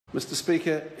Mr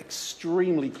Speaker,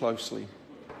 extremely closely.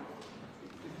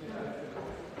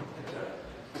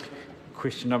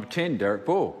 Question number 10, Darroch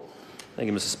Ball. Thank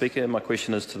you, Mr Speaker. My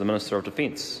question is to the Minister of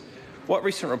Defence. What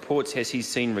recent reports has he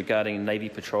seen regarding Navy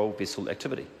patrol vessel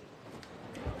activity?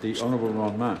 The Honourable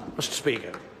Ron Mann. Mr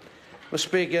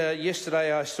Speaker,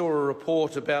 yesterday I saw a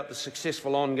report about the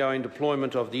successful ongoing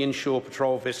deployment of the inshore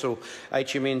patrol vessel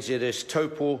HMNZS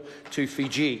Taupo to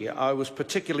Fiji. I was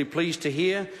particularly pleased to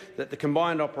hear that the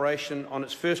combined operation on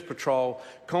its first patrol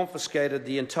confiscated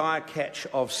the entire catch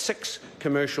of 6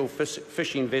 commercial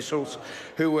fishing vessels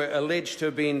who were alleged to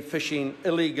have been fishing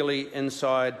illegally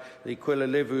inside the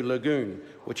Quelelevu Lagoon,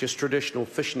 which is traditional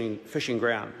fishing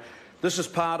ground. This is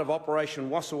part of Operation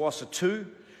Wassa Wassa 2,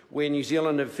 where New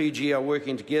Zealand and Fiji are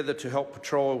working together to help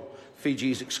patrol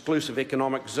Fiji's exclusive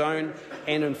economic zone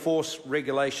and enforce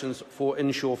regulations for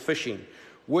inshore fishing.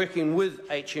 Working with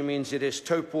HMNZS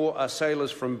Taupo are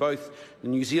sailors from both the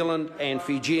New Zealand and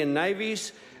Fijian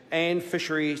navies and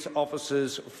fisheries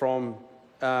officers from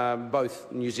both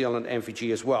New Zealand and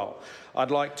Fiji as well.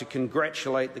 I'd like to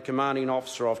congratulate the commanding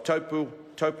officer of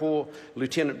Taupo,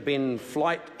 Lieutenant Ben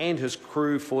Flight, and his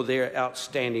crew for their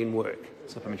outstanding work.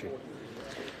 Supplementary.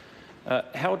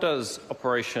 How does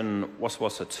Operation Wassa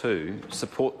Wassa 2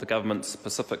 support the government's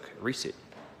Pacific reset?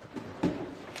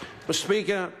 Mr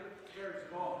Speaker,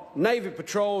 Navy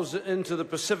patrols into the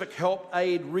Pacific help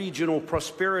aid regional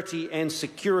prosperity and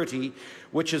security,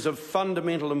 which is of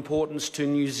fundamental importance to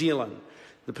New Zealand.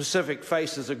 The Pacific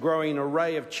faces a growing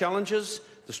array of challenges.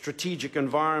 The strategic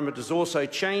environment is also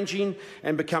changing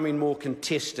and becoming more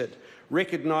contested.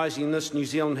 Recognising this, New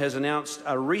Zealand has announced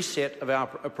a reset of our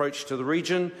approach to the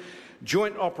region.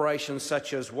 Joint operations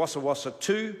such as Wassa Wassa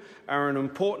 2 are an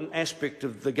important aspect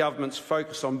of the government's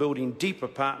focus on building deeper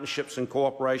partnerships and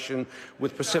cooperation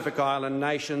with Pacific Island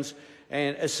nations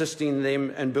and assisting them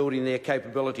in building their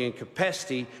capability and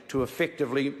capacity to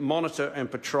effectively monitor and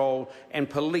patrol and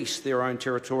police their own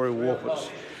territorial waters.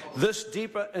 This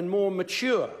deeper and more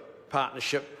mature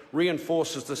partnership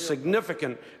reinforces the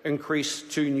significant increase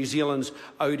to New Zealand's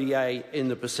ODA in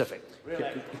the Pacific.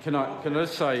 Can I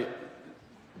just say,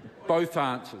 both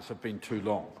answers have been too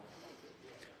long.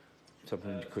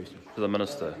 Supplementary question. To the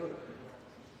Minister.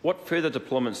 What further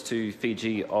deployments to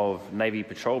Fiji of Navy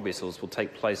patrol vessels will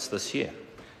take place this year?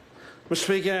 Mr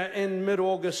Speaker, in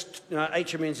mid-August,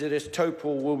 HMNZS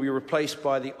Taupo will be replaced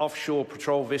by the offshore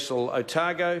patrol vessel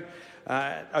Otago.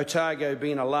 Otago,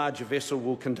 being a larger vessel,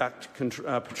 will conduct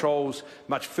patrols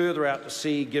much further out to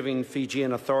sea, giving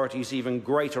Fijian authorities even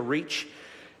greater reach.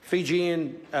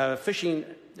 Fijian fishing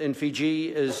in Fiji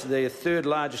is the third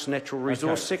largest natural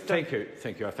resource sector.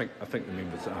 Thank you. I think the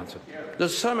members answered.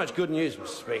 There's so much good news, Mr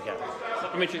Speaker.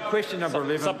 Question number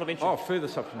 11. Oh, further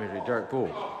supplementary, Darroch Ball.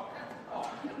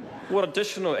 What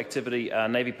additional activity are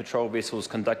Navy patrol vessels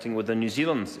conducting within New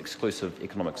Zealand's exclusive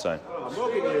economic zone?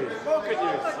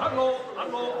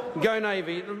 Go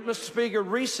Navy. Mr Speaker,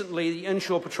 recently the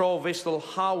inshore patrol vessel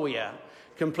Hawea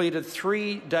completed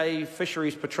 3-day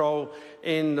fisheries patrol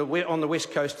on the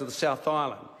west coast of the South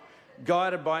Island.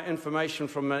 Guided by information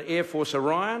from Air Force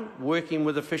Orion, working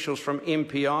with officials from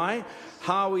MPI,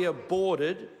 Hawea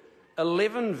boarded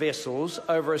 11 vessels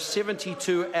over a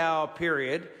 72-hour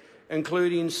period,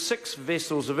 including 6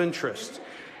 vessels of interest.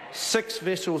 6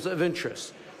 vessels of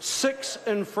interest. 6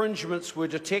 infringements were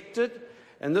detected,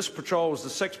 and this patrol was the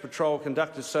 6th patrol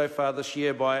conducted so far this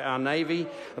year by our Navy.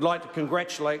 I'd like to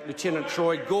congratulate Lieutenant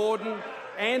Troy Gordon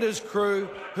and his crew,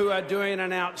 who are doing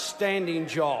an outstanding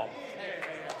job.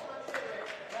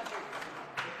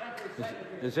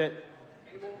 Is that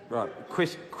right?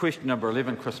 Question number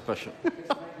 11, Chris Bishop.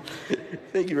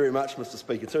 Thank you very much, Mr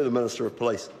Speaker. To the Minister of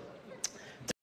Police.